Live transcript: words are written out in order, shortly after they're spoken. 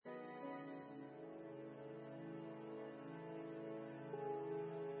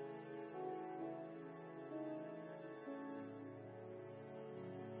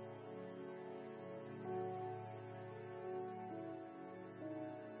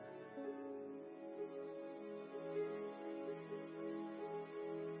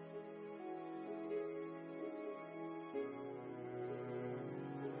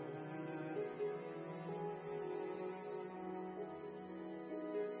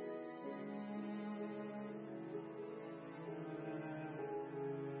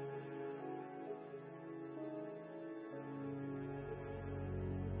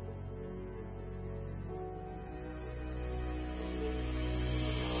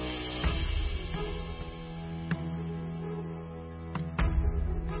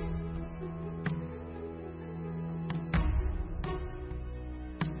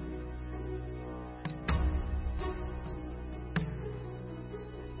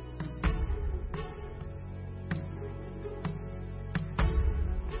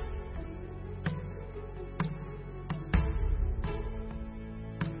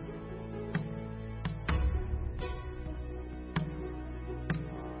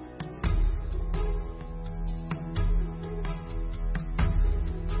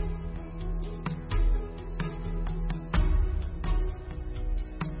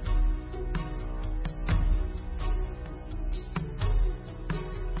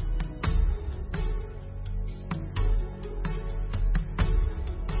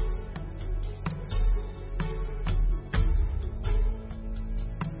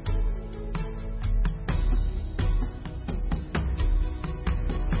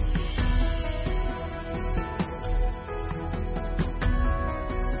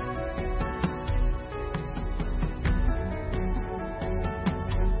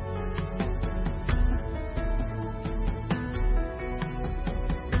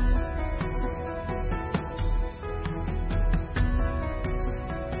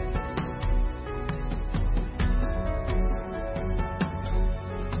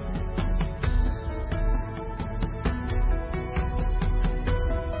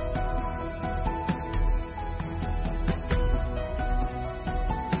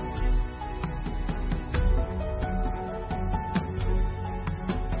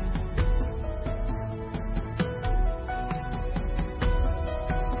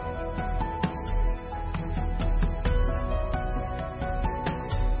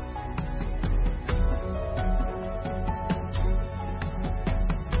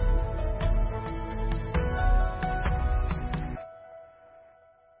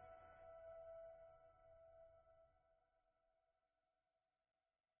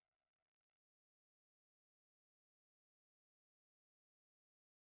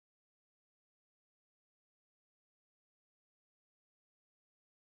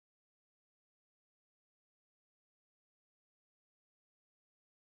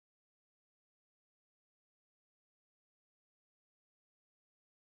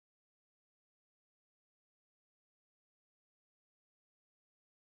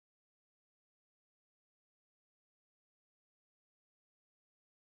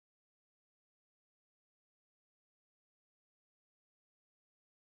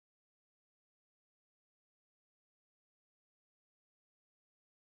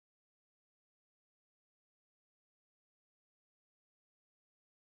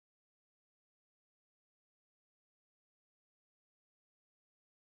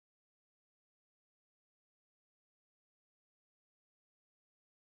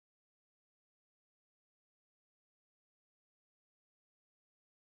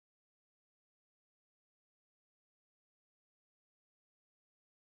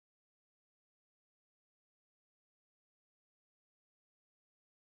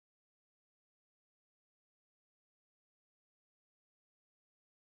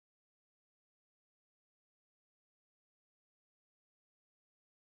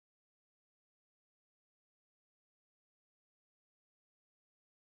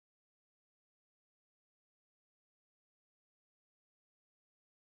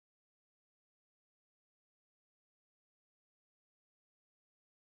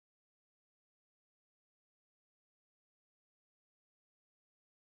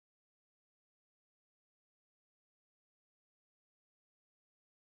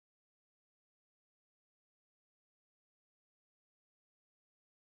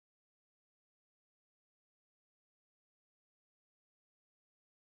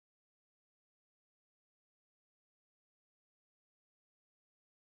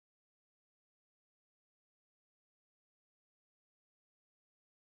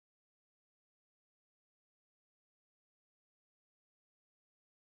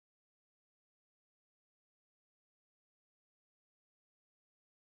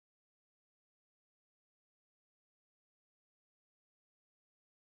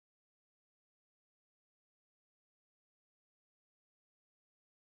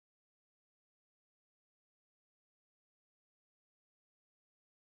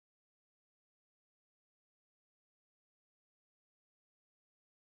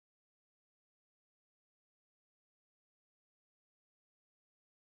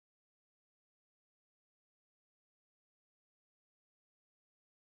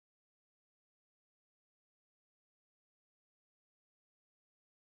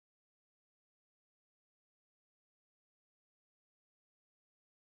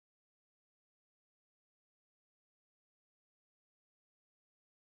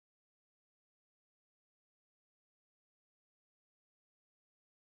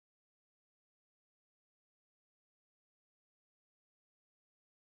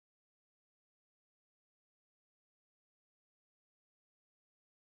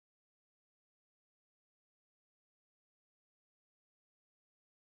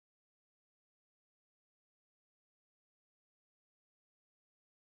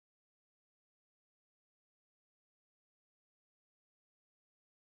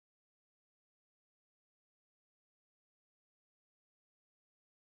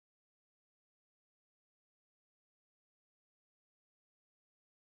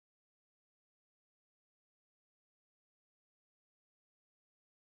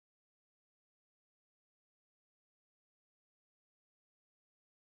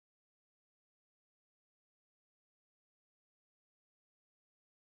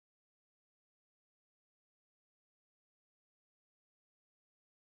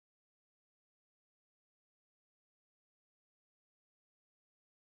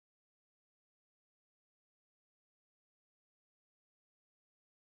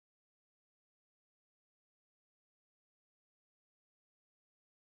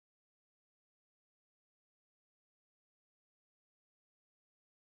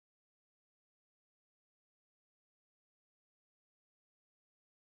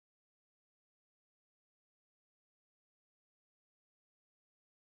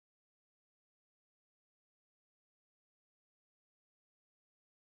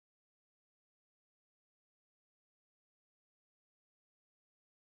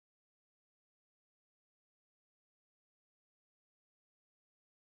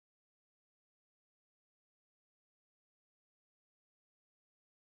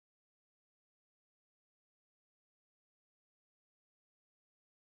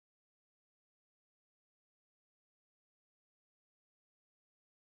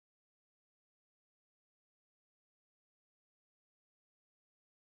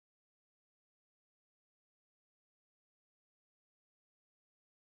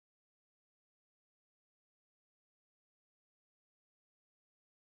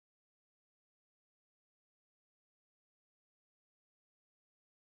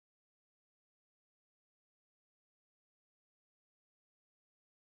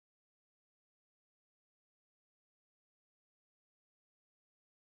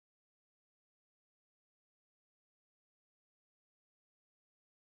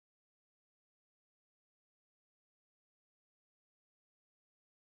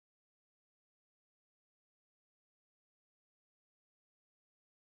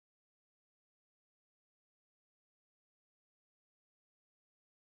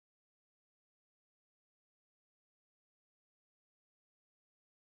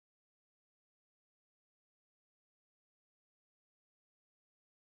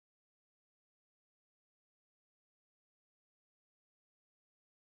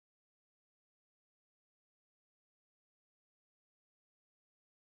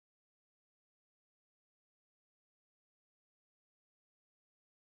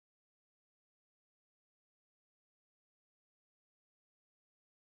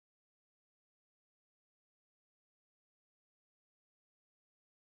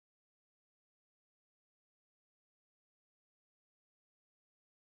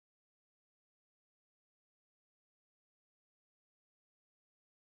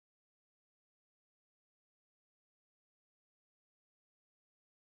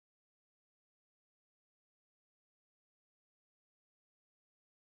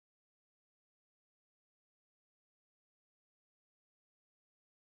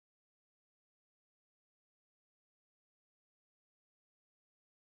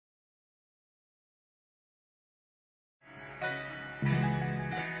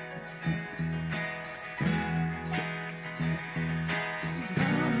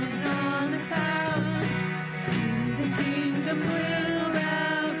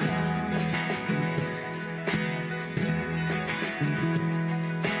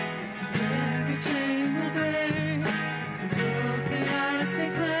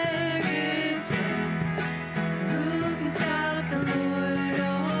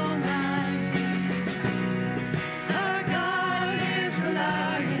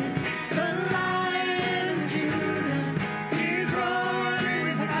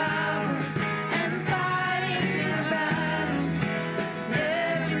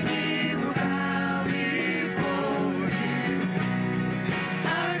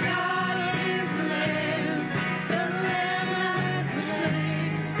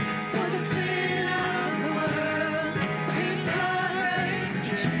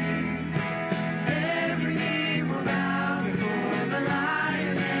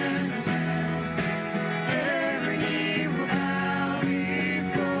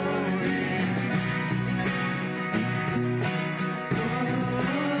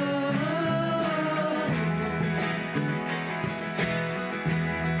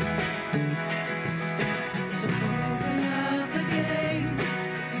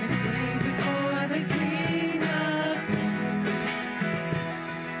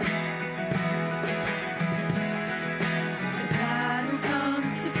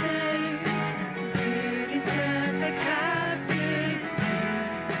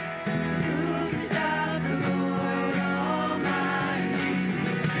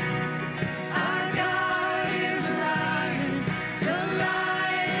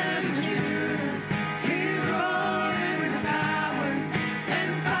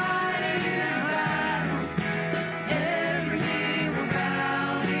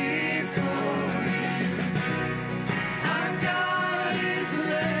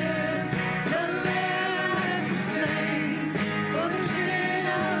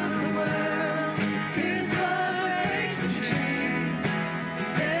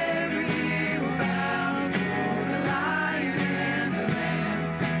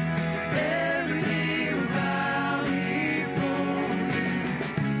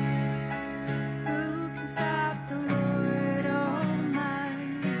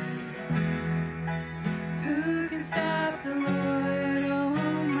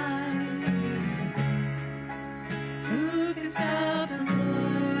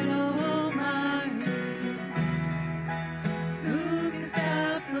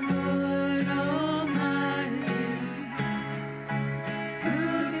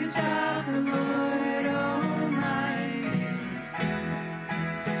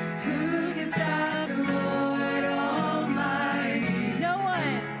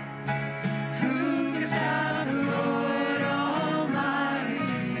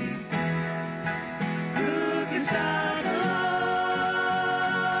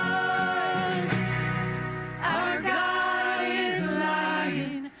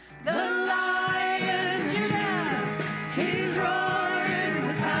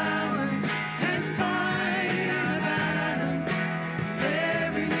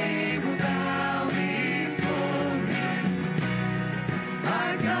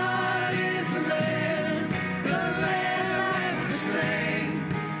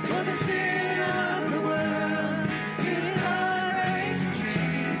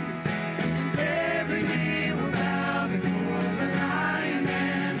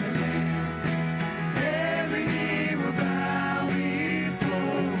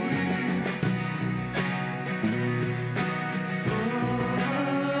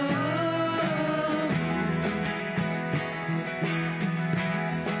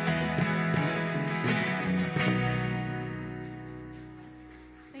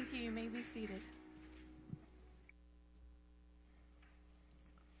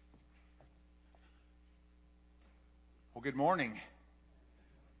Well, good morning.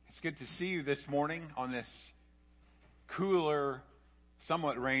 It's good to see you this morning on this cooler,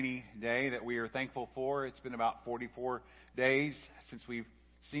 somewhat rainy day that we are thankful for. It's been about 44 days since we've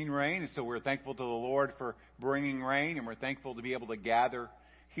seen rain, and so we're thankful to the Lord for bringing rain, and we're thankful to be able to gather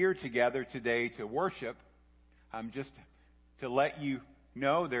here together today to worship. Just to let you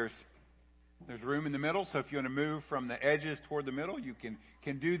know, there's room in the middle, so if you want to move from the edges toward the middle, you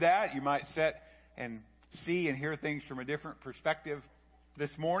can do that. You might sit and see and hear things from a different perspective this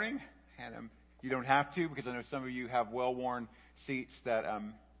morning, and you don't have to, because I know some of you have well-worn seats that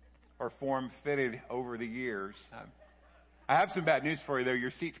are form-fitted over the years. I have some bad news for you, though.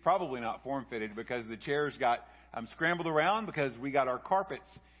 Your seat's probably not form-fitted because the chairs got scrambled around because we got our carpets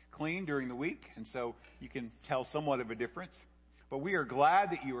cleaned during the week, and so you can tell somewhat of a difference. But we are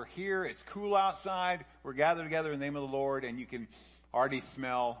glad that you are here. It's cool outside. We're gathered together in the name of the Lord, and you can already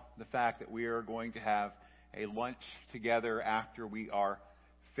smell the fact that we are going to have a lunch together after we are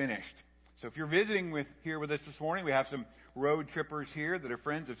finished. So if you're visiting here with us this morning, we have some road trippers here that are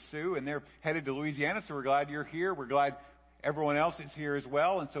friends of Sue, and they're headed to Louisiana, so we're glad you're here. We're glad everyone else is here as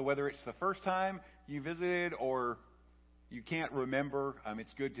well. And so whether it's the first time you visited or you can't remember,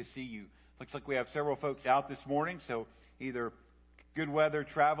 it's good to see you. Looks like we have several folks out this morning, so either good weather,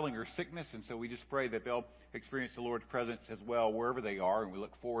 traveling, or sickness, and so we just pray that they'll experience the Lord's presence as well wherever they are, and we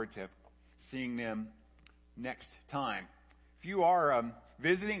look forward to seeing them next time. If you are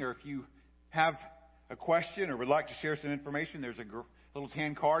visiting, or if you have a question or would like to share some information, there's a little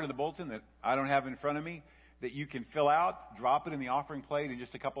tan card in the bulletin that I don't have in front of me that you can fill out, drop it in the offering plate in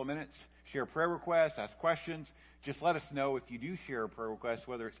just a couple of minutes, share prayer requests, ask questions. Just let us know if you do share a prayer request,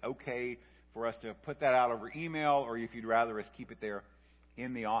 whether it's okay for us to put that out over email, or if you'd rather us keep it there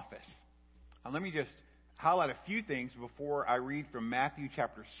in the office. Let me just highlight a few things before I read from Matthew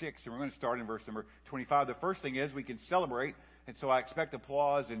chapter 6, and we're going to start in verse number 25. The first thing is we can celebrate, and so I expect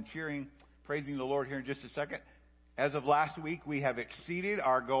applause and cheering, praising the Lord here in just a second. As of last week, we have exceeded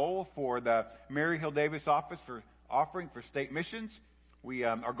our goal for the Mary Hill Davis office for offering for state missions.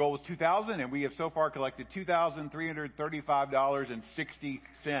 Our goal was $2,000, and we have so far collected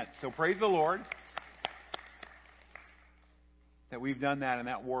 $2,335.60. So praise the Lord that we've done that, and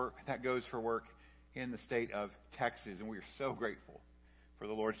that goes for work in the state of Texas. And we are so grateful for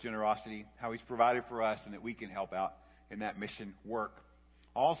the Lord's generosity, how He's provided for us, and that we can help out in that mission work.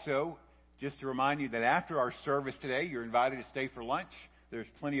 Also, just to remind you that after our service today, you're invited to stay for lunch. There's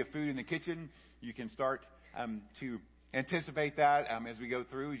plenty of food in the kitchen. You can start to anticipate that as we go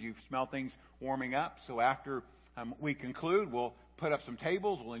through, as you smell things warming up. So after we conclude, we'll put up some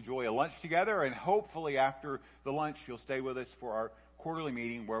tables. We'll enjoy a lunch together. And hopefully after the lunch, you'll stay with us for our quarterly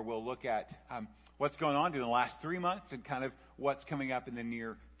meeting where we'll look at what's going on during the last 3 months and kind of what's coming up in the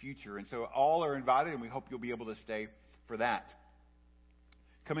near future. And so all are invited, and we hope you'll be able to stay for that.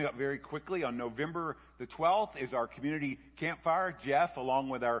 Coming up very quickly on November the 12th is our community campfire. Jeff, along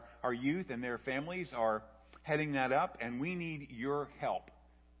with our youth and their families, are heading that up, and we need your help.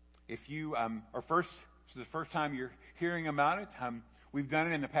 If you this is the first time you're hearing about it, we've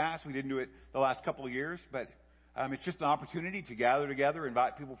done it in the past. We didn't do it the last couple of years, but it's just an opportunity to gather together,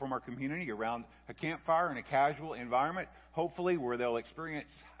 invite people from our community around a campfire in a casual environment, hopefully where they'll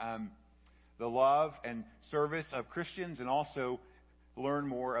experience the love and service of Christians and also learn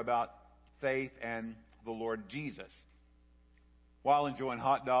more about faith and the Lord Jesus, while enjoying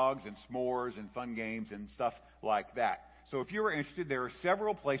hot dogs and s'mores and fun games and stuff like that. So if you're interested, there are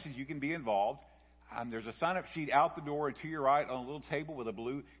several places you can be involved. There's a sign-up sheet out the door and to your right on a little table with a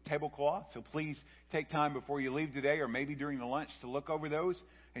blue tablecloth. So please take time before you leave today, or maybe during the lunch, to look over those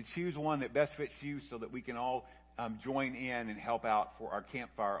and choose one that best fits you so that we can all join in and help out for our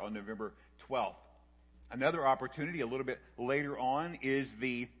campfire on November 12th. Another opportunity a little bit later on is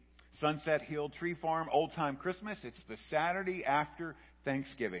the Sunset Hill Tree Farm Old Time Christmas. It's the Saturday after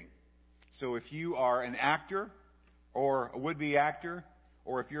Thanksgiving. So if you are an actor or a would-be actor,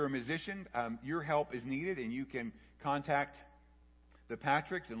 or if you're a musician, your help is needed, and you can contact the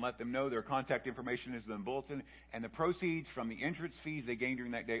Patricks and let them know. Their contact information is in the bulletin, and the proceeds from the entrance fees they gain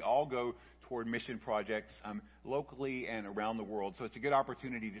during that day all go toward mission projects locally and around the world. So it's a good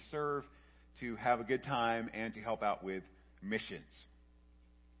opportunity to serve, to have a good time, and to help out with missions.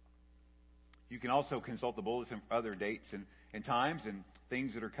 You can also consult the bulletin for other dates and times and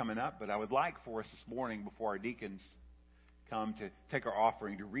things that are coming up. But I would like for us this morning, before our deacons come to take our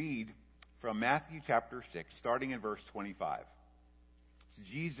offering, to read from Matthew chapter 6, starting in verse 25. It's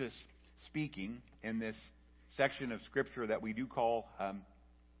Jesus speaking in this section of Scripture that we do call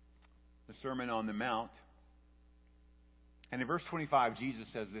the Sermon on the Mount. And in verse 25, Jesus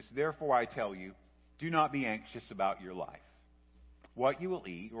says this: "Therefore I tell you, Do not be anxious about your life, what you will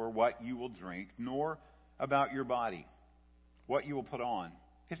eat or what you will drink, nor about your body, what you will put on.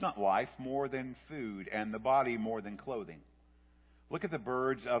 Is not life more than food, and the body more than clothing? Look at the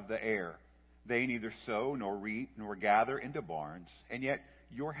birds of the air. They neither sow nor reap nor gather into barns, and yet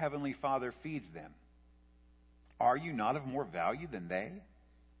your heavenly Father feeds them. Are you not of more value than they?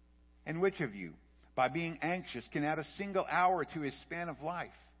 And which of you, by being anxious, can add a single hour to his span of life?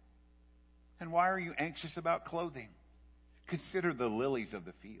 And why are you anxious about clothing? Consider the lilies of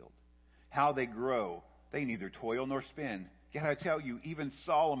the field, how they grow. They neither toil nor spin. Yet I tell you, even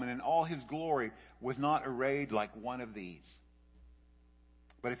Solomon in all his glory was not arrayed like one of these.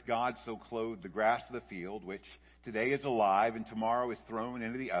 But if God so clothed the grass of the field, which today is alive and tomorrow is thrown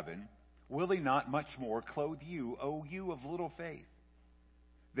into the oven, will he not much more clothe you, O you of little faith?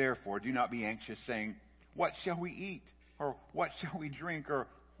 Therefore, do not be anxious, saying, what shall we eat? Or what shall we drink? Or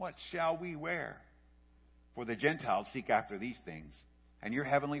what shall we wear? For the Gentiles seek after these things, and your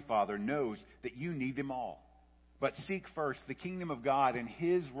heavenly Father knows that you need them all. But seek first the kingdom of God and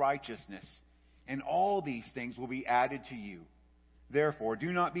his righteousness, and all these things will be added to you. Therefore,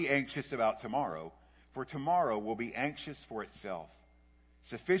 do not be anxious about tomorrow, for tomorrow will be anxious for itself.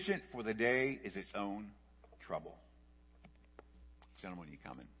 Sufficient for the day is its own trouble. Gentlemen, you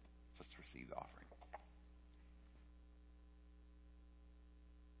come and let's receive the offering.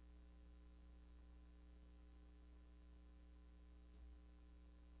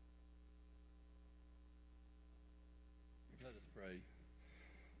 Let us pray.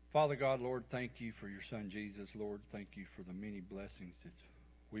 Father God, Lord, thank you for your Son Jesus. Lord, thank you for the many blessings that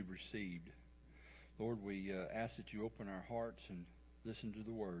we've received. Lord, we ask that you open our hearts and listen to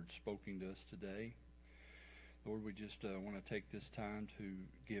the words spoken to us today. Lord, we just want to take this time to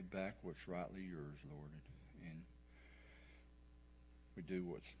give back what's rightly yours, Lord. And we do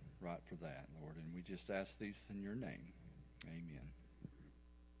what's right for that, Lord. And we just ask these in your name. Amen.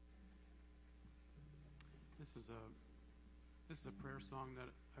 This is a prayer song that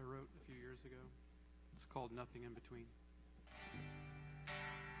I wrote a few years ago. It's called Nothing in Between.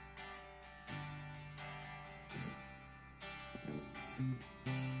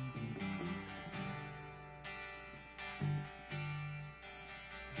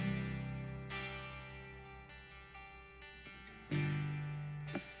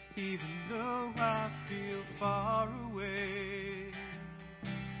 Even though I feel far away,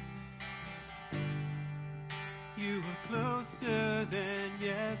 you are closer than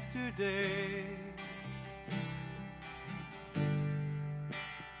yesterday.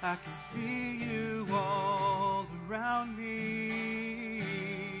 I can see you all around me,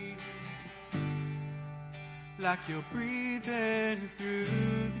 like you're breathing through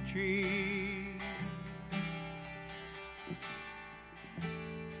the trees.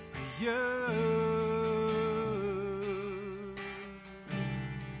 You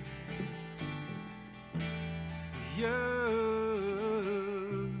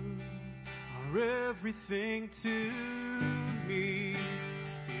are everything to me.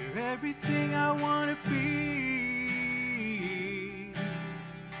 You're everything I want to be.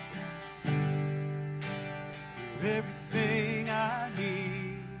 You're everything I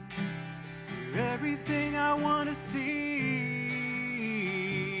need. You're everything I want to see.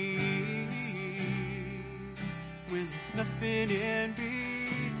 When there's nothing in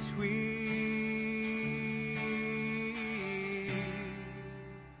between.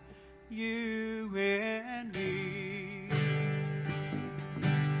 You and me.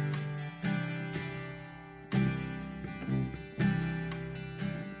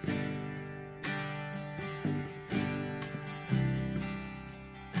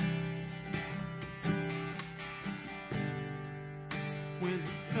 When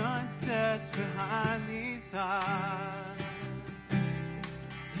the sun sets behind these eyes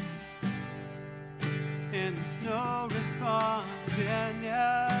and there's no response in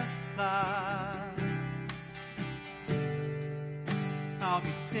your sky, I'll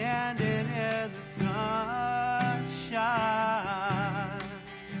be standing in the sunshine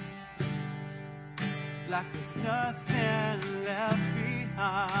like there's nothing left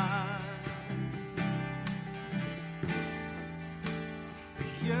behind.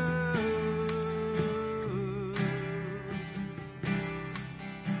 You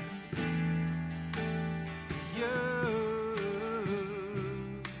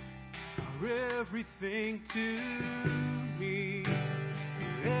are everything to me.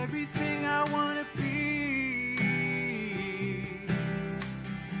 You're everything I want to be.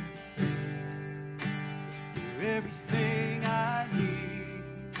 You're everything I need.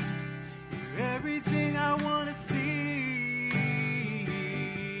 You're everything I want to see.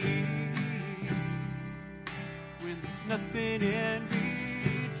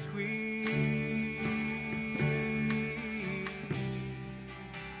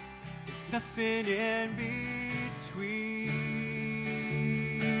 nothing in between.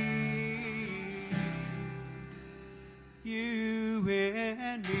 You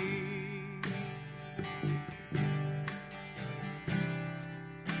and me.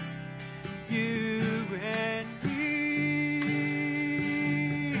 You and me.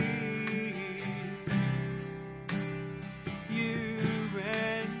 You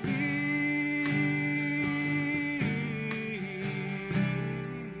and me.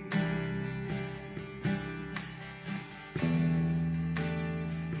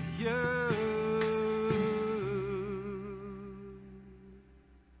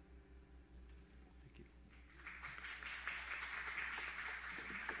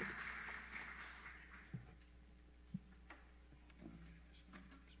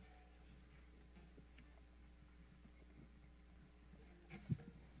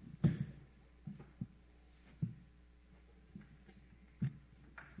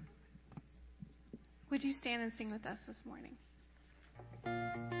 Would you stand and sing with us this morning?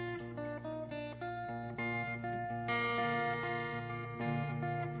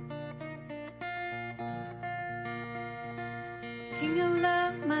 King of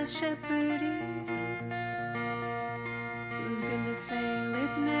love, my shepherd is, whose goodness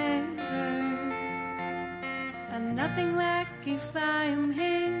faileth never, and nothing lack if I am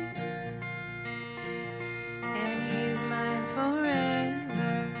his, and he is mine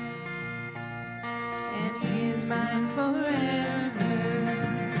forever, and he is mine forever.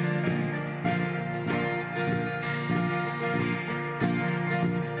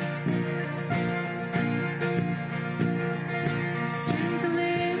 Streams of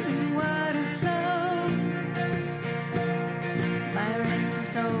living water flow, my ransom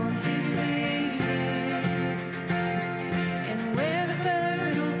soul he pleaded, and where the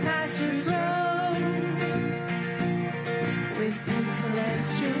fertile pastures grow, with fruit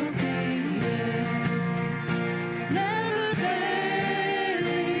celestial being, never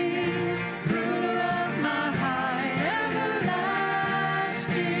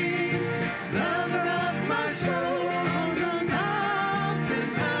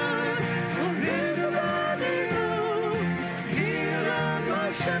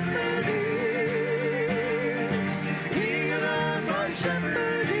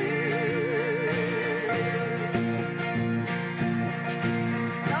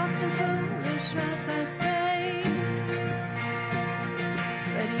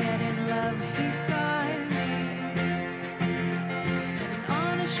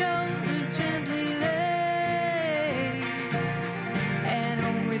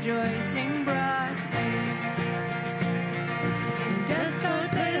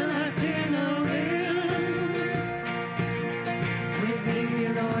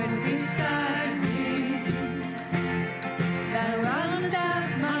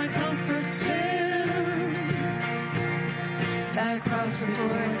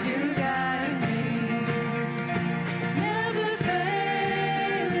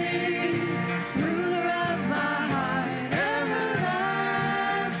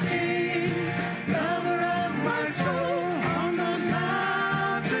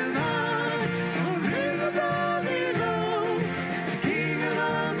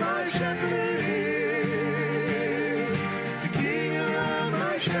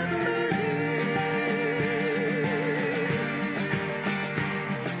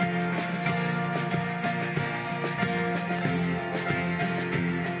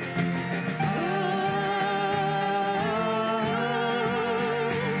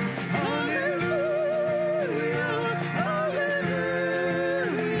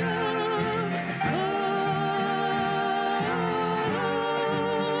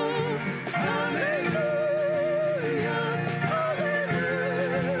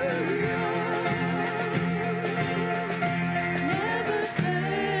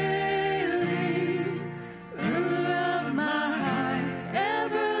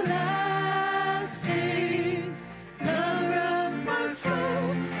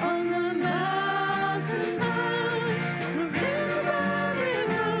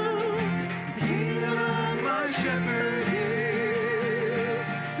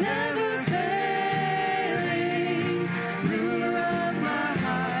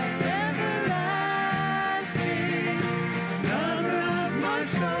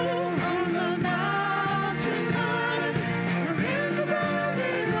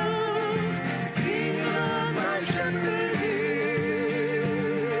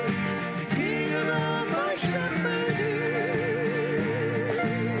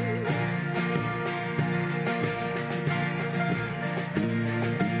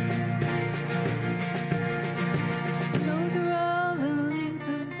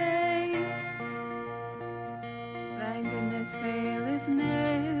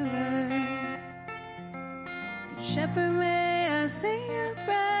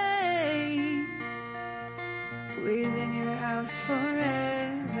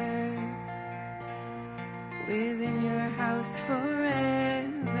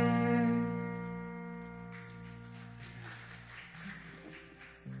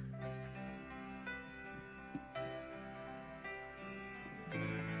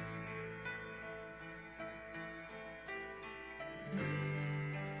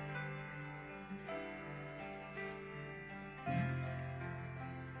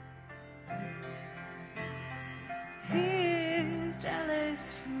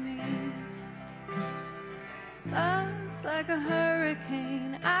place for me. Love's like a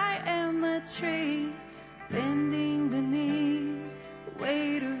hurricane. I am a tree bending